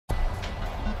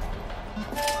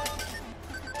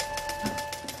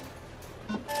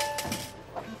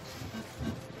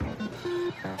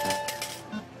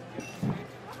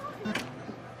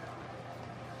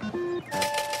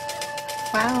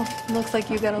Wow, looks like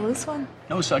you got a loose one.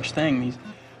 No such thing. These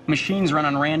machines run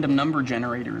on random number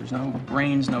generators. No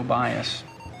brains, no bias.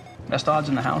 Best odds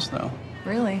in the house, though.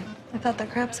 Really? I thought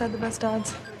that craps had the best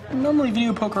odds. Normally,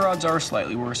 video poker odds are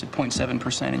slightly worse at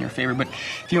 0.7% in your favor, but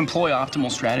if you employ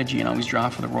optimal strategy and always draw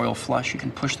for the royal flush, you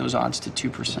can push those odds to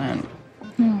 2%.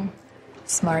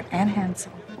 Smart and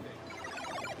handsome.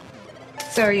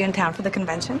 So are you in town for the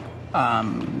convention?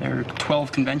 There are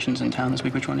 12 conventions in town this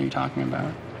week. Which one are you talking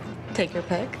about? Take your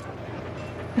pick.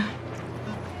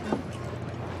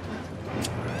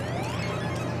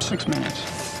 6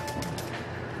 minutes.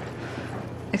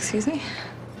 Excuse me?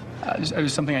 It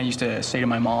was something I used to say to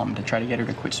my mom to try to get her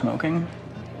to quit smoking.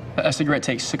 A cigarette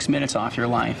takes 6 minutes off your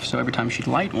life, so every time she'd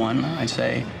light one, I'd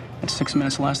say, "It's 6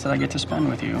 minutes less that I get to spend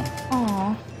with you."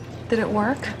 Aw. Did it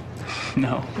work?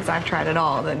 No. Because I've tried it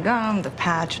all. The gum, the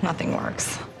patch, nothing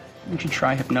works. You should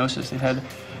try hypnosis. They've had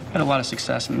a lot of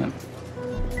success in them.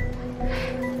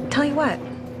 Tell you what,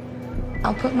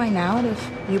 I'll put mine out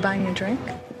if you buy me a drink.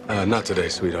 Not today,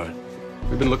 sweetheart.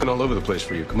 We've been looking all over the place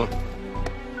for you. Come on.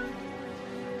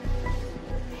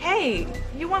 Hey,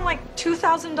 you won like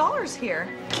 $2,000 here.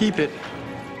 Keep it.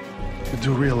 You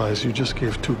do realize you just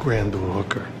gave $2,000 to a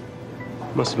hooker.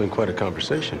 Must have been quite a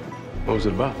conversation. What was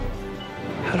it about?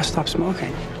 How to stop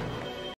smoking.